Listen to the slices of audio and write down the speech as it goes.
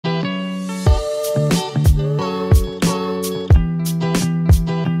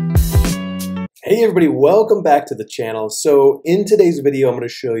Hey everybody, welcome back to the channel. So in today's video, I'm going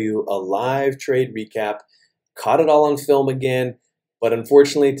to show you a live trade recap. Caught it all on film again, but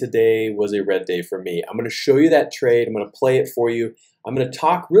unfortunately today was a red day for me. I'm going to show you that trade. I'm going to play it for you. I'm going to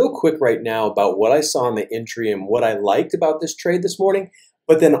talk real quick right now about what I saw in the entry and what I liked about this trade this morning,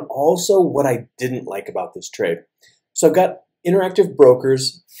 but then also what I didn't like about this trade. So I've got Interactive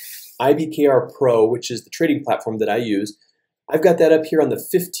Brokers, IBKR Pro, which is the trading platform that I use. I've got that up here on the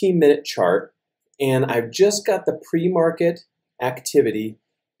 15-minute chart. And I've just got the pre-market activity,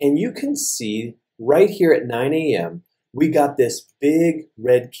 and you can see right here at 9 a.m., we got this big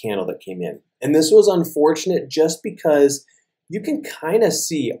red candle that came in. And this was unfortunate just because you can kind of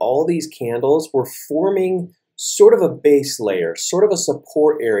see all these candles were forming sort of a base layer, sort of a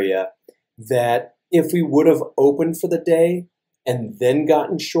support area that if we would have opened for the day and then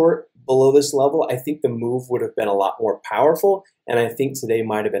gotten short below this level, I think the move would have been a lot more powerful, and I think today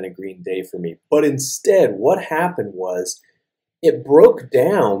might have been a green day for me. But instead, what happened was it broke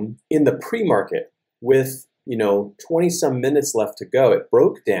down in the pre-market with 20-some minutes left to go. It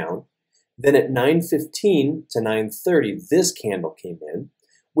broke down. Then at 9:15 to 9:30, this candle came in,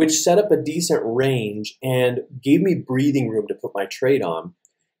 which set up a decent range and gave me breathing room to put my trade on.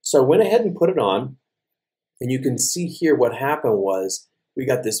 So I went ahead and put it on, and you can see here what happened was we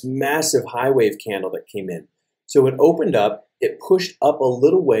got this massive high wave candle that came in. So it opened up, it pushed up a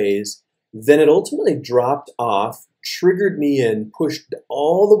little ways, then it ultimately dropped off, triggered me in, pushed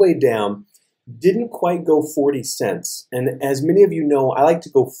all the way down, didn't quite go 40 cents. And as many of you know, I like to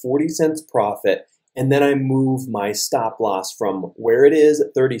go 40 cents profit, and then I move my stop loss from where it is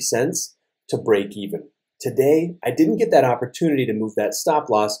at 30 cents to break even. Today, I didn't get that opportunity to move that stop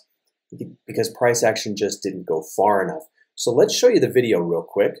loss because price action just didn't go far enough. So let's show you the video real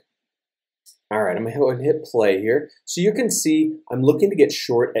quick. All right, I'm going to go ahead and hit play here. So you can see I'm looking to get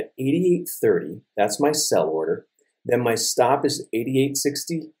short at 88.30. That's my sell order. Then my stop is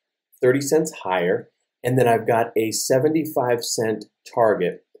 88.60, 30 cents higher. And then I've got a 75-cent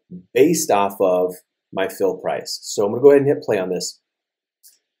target based off of my fill price. So I'm going to go ahead and hit play on this.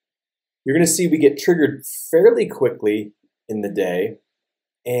 You're going to see we get triggered fairly quickly in the day.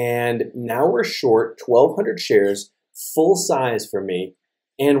 And now we're short 1,200 shares, full size for me.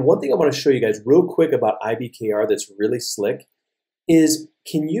 And one thing I want to show you guys real quick about IBKR that's really slick is,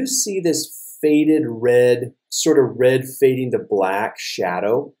 can you see this faded red, sort of red fading to black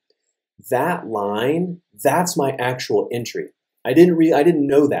shadow? That line, that's my actual entry. I didn't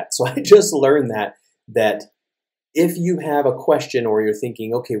know that. So I just learned that if you have a question or you're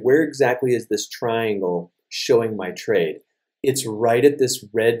thinking, okay, where exactly is this triangle showing my trade? It's right at this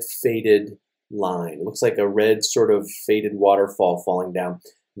red faded line. It looks like a red sort of faded waterfall falling down.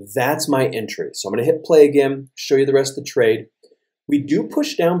 That's my entry. So I'm going to hit play again, show you the rest of the trade. We do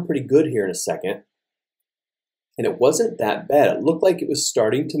push down pretty good here in a second, and it wasn't that bad. It looked like it was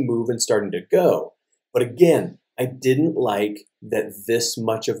starting to move and starting to go. But again, I didn't like that this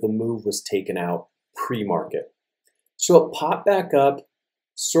much of the move was taken out pre-market. So it popped back up,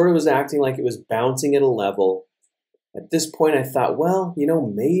 sort of was acting like it was bouncing at a level. At this point, I thought, well,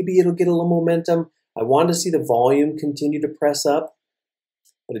 maybe it'll get a little momentum. I wanted to see the volume continue to press up,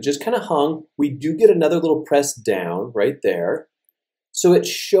 but it just kind of hung. We do get another little press down right there. So it's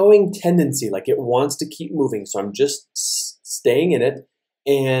showing tendency, like it wants to keep moving. So I'm just staying in it,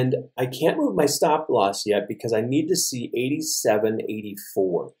 and I can't move my stop loss yet because I need to see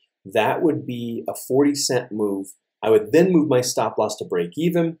 87.84. That would be a 40-cent move. I would then move my stop loss to break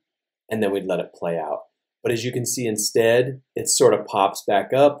even, and then we'd let it play out. But as you can see, instead, it sort of pops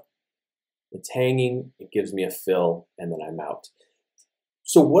back up. It's hanging. It gives me a fill, and then I'm out.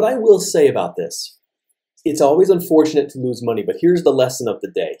 So what I will say about this, it's always unfortunate to lose money, but here's the lesson of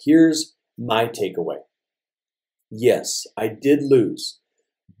the day. Here's my takeaway. Yes, I did lose,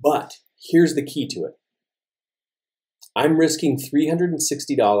 but here's the key to it. I'm risking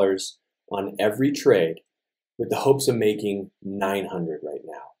 $360 on every trade with the hopes of making $900 right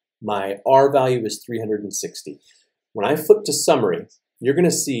now. My R value is 360. When I flip to summary, you're going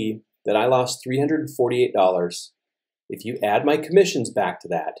to see that I lost $348. If you add my commissions back to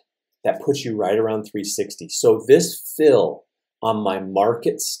that, that puts you right around 360. So this fill on my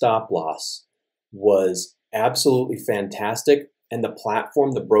market stop loss was absolutely fantastic. And the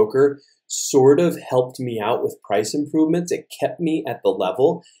platform, the broker, sort of helped me out with price improvements. It kept me at the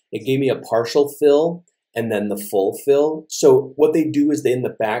level. It gave me a partial fill and then the full fill. So what they do is they, in the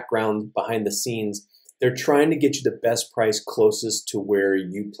background, behind the scenes, they're trying to get you the best price closest to where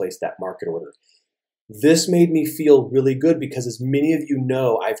you place that market order. This made me feel really good because, as many of you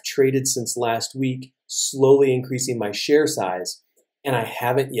know, I've traded since last week, slowly increasing my share size, and I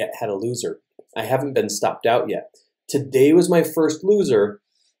haven't yet had a loser. I haven't been stopped out yet. Today was my first loser,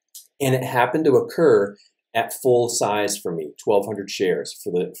 and it happened to occur at full size for me, 1,200 shares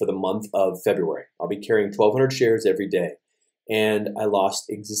for the month of February. I'll be carrying 1,200 shares every day, and I lost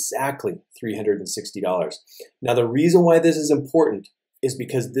exactly $360. Now, the reason why this is important is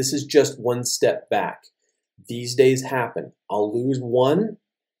because this is just one step back. These days happen. I'll lose one.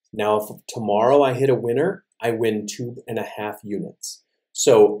 Now, if tomorrow I hit a winner, I win 2.5 units.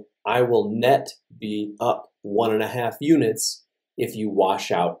 So I will net be up 1.5 units if you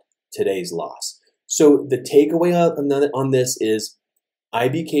wash out today's loss. So the takeaway on this is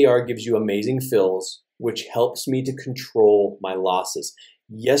IBKR gives you amazing fills, which helps me to control my losses.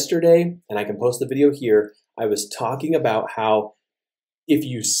 Yesterday, and I can post the video here, I was talking about how if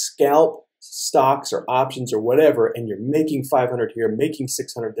you scalp stocks or options or whatever, and you're making 500 here, making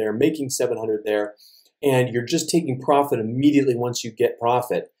 600 there, making 700 there, and you're just taking profit immediately once you get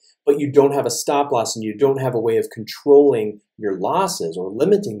profit, but you don't have a stop loss and you don't have a way of controlling your losses or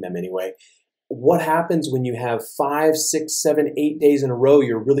limiting them anyway, what happens when you have 5, 6, 7, 8 days in a row,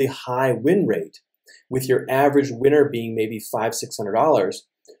 your really high win rate, with your average winner being maybe $500, $600,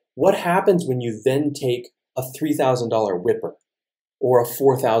 what happens when you then take a $3,000 whipper or a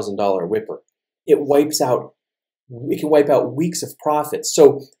 $4,000 whipper? It can wipe out weeks of profit.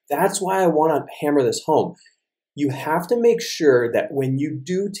 So that's why I want to hammer this home. You have to make sure that when you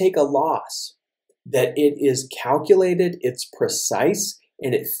do take a loss, that it is calculated, it's precise,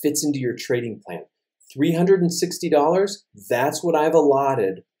 and it fits into your trading plan. $360, that's what I've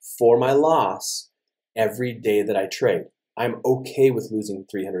allotted for my loss every day that I trade. I'm okay with losing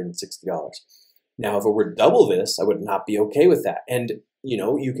 $360. Now, if it were double this, I would not be okay with that. And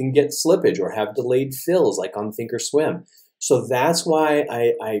you can get slippage or have delayed fills like on Thinkorswim. So that's why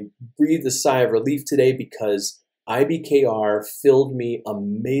I breathed a sigh of relief today, because IBKR filled me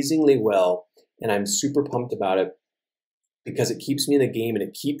amazingly well, and I'm super pumped about it because it keeps me in the game and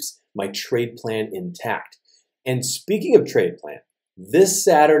it keeps my trade plan intact. And speaking of trade plan, this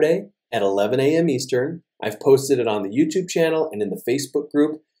Saturday at 11 a.m. Eastern, I've posted it on the YouTube channel and in the Facebook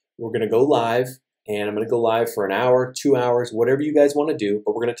group. We're going to go live, and I'm going to go live for an hour, 2 hours, whatever you guys want to do,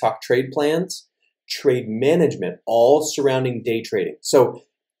 but we're going to talk trade plans, trade management, all surrounding day trading. So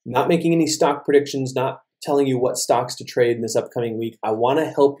not making any stock predictions, not telling you what stocks to trade in this upcoming week. I want to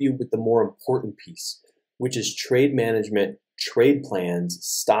help you with the more important piece, which is trade management, trade plans,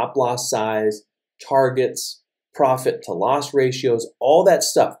 stop loss size, targets, profit to loss ratios, all that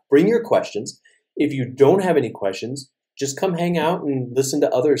stuff. Bring your questions. If you don't have any questions, just come hang out and listen to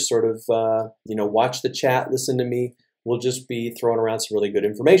others sort of, watch the chat, listen to me. We'll just be throwing around some really good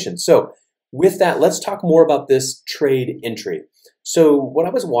information. So with that, let's talk more about this trade entry. So what I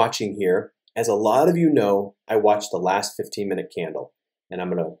was watching here, as a lot of you know, I watched the last 15-minute candle, and I'm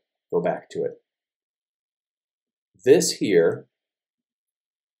going to go back to it. This here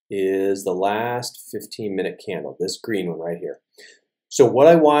is the last 15-minute candle, this green one right here. So what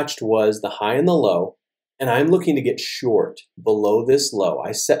I watched was the high and the low, and I'm looking to get short below this low.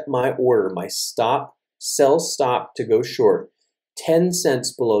 I set my order, my sell stop to go short, 10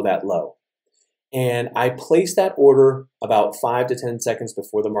 cents below that low. And I placed that order about 5 to 10 seconds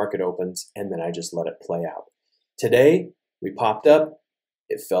before the market opens, and then I just let it play out. Today, we popped up,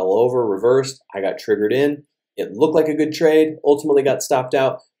 it fell over, reversed, I got triggered in. It looked like a good trade, ultimately got stopped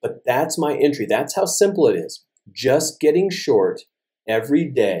out, but that's my entry. That's how simple it is. Just getting short every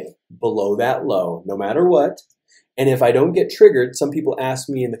day below that low, no matter what. And if I don't get triggered, some people asked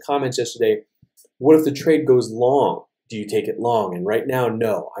me in the comments yesterday, what if the trade goes long? Do you take it long? And right now,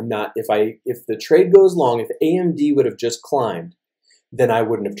 no, I'm not. If the trade goes long, if AMD would have just climbed, then I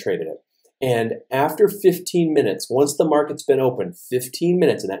wouldn't have traded it. And after 15 minutes, once the market's been open, 15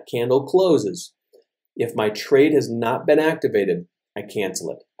 minutes and that candle closes, if my trade has not been activated, I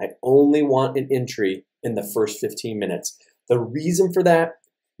cancel it. I only want an entry in the first 15 minutes. The reason for that,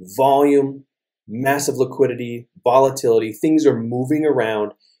 volume, massive liquidity, volatility, things are moving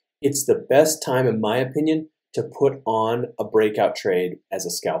around. It's the best time, in my opinion, to put on a breakout trade as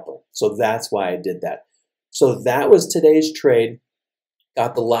a scalper. So that's why I did that. So that was today's trade.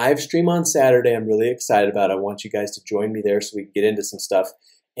 Got the live stream on Saturday. I'm really excited about it. I want you guys to join me there so we can get into some stuff.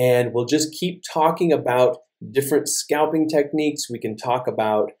 And we'll just keep talking about different scalping techniques. We can talk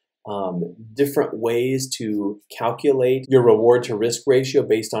about different ways to calculate your reward to risk ratio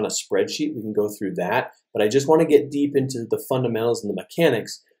based on a spreadsheet. We can go through that. But I just want to get deep into the fundamentals and the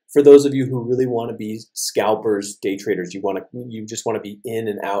mechanics for those of you who really want to be scalpers, day traders. You just want to be in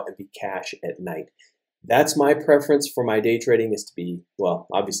and out and be cash at night. That's my preference for my day trading, is to be, well,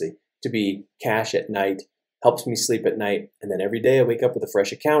 obviously, to be cash at night. Helps me sleep at night, and then every day I wake up with a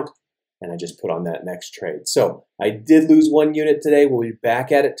fresh account, and I just put on that next trade. So I did lose 1 unit today. We'll be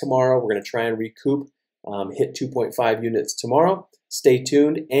back at it tomorrow. We're going to try and recoup, hit 2.5 units tomorrow. Stay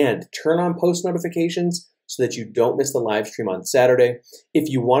tuned and turn on post notifications so that you don't miss the live stream on Saturday. If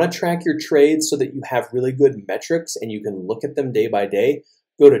you want to track your trades so that you have really good metrics and you can look at them day by day,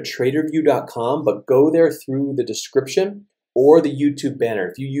 go to Tradervue.com, but go there through the description or the YouTube banner.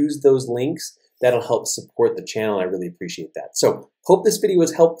 If you use those links, that'll help support the channel. I really appreciate that. So hope this video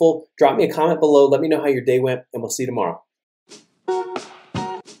was helpful. Drop me a comment below. Let me know how your day went, and we'll see you tomorrow.